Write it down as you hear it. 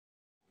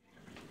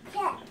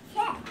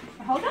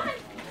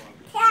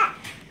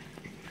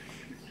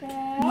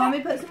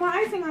Mommy put some more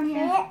icing on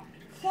here.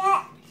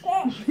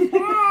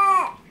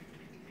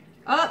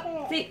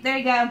 Oh, see, there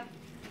you go.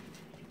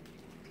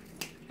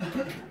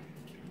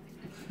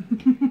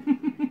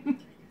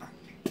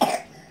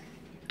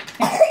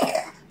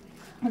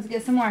 Let's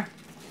get some more.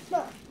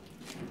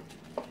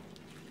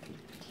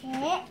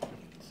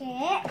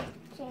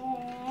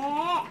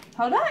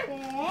 Hold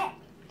on.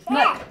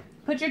 Look,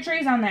 put your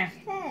trees on there.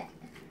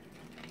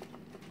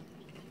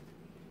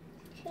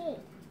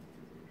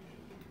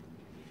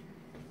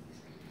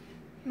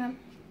 Mom.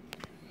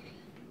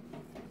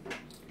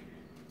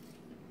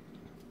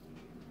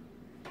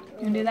 You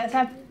want to do that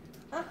side?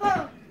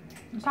 I'm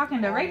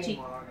talking to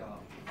Rachie.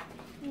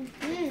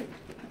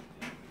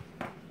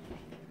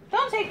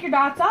 Don't take your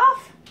dots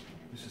off.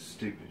 This is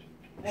stupid.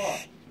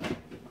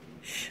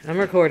 Shh, I'm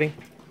recording.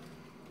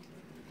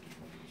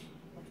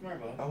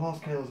 I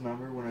lost Kayla's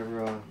number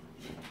whenever,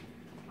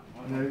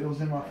 it was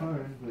in my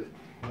phone, but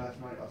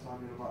last night I saw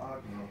it in my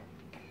iPhone.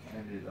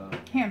 And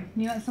it, Here,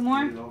 you want some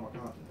more? deleted all my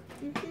contacts.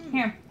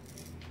 Here,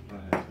 I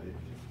had to.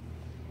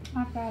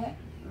 I've got it.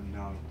 And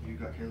now, you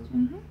got Kayla's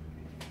number?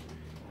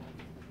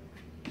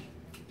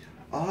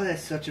 Oh,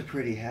 that's such a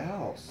pretty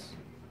house.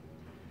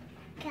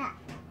 I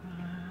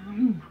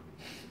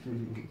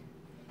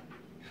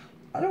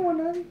don't want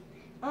none.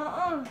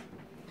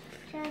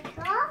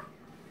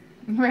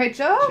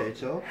 Rachel?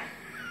 Rachel.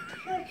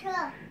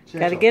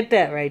 Gotta get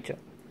that, Rachel.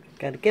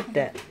 Gotta get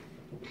that.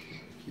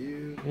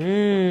 Cute.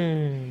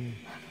 Mmm.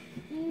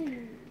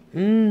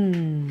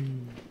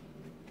 Mmm.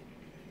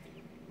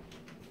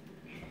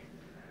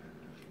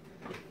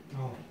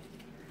 Oh.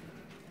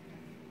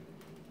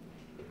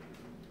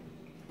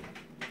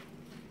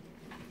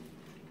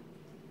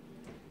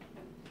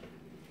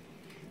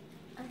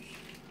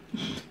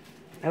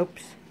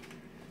 Oops.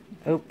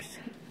 Oops.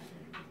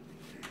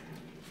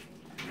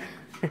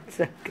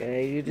 It's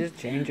okay. You just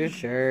change your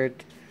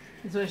shirt.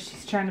 That's what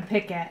she's trying to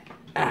pick at.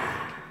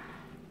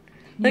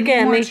 Look You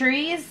at more me.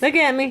 trees? Look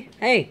at me.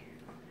 Hey.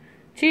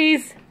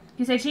 Cheese.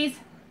 You say cheese?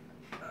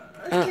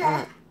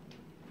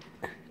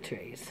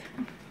 Trees.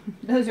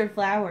 Those are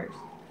flowers.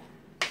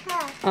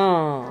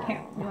 Oh.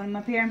 Here, you want them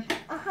up here?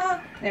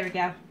 There we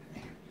go.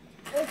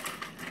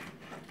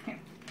 Here.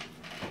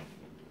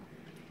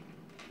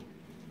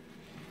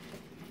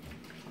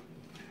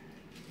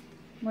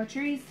 More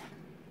trees?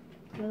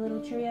 Put a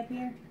little tree up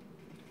here.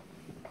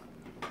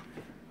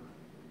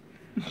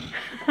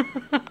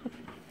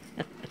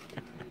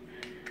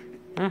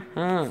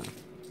 Uh-huh.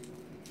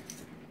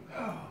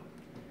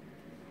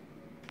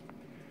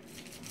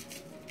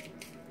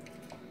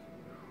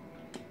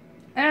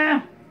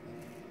 Ah!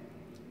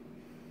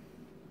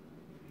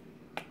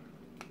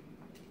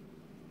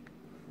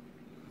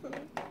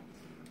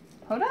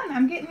 Hold on,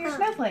 I'm getting your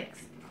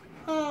snowflakes.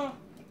 Mama.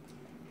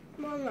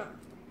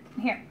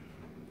 Here.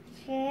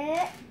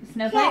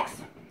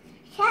 Snowflakes?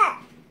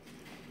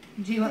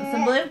 Do you want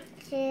some blue?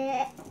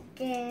 Here.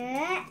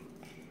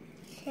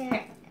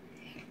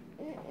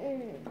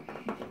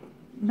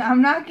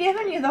 I'm not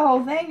giving you the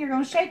whole thing. You're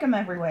going to shake them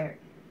everywhere.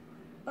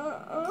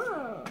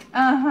 Uh-huh.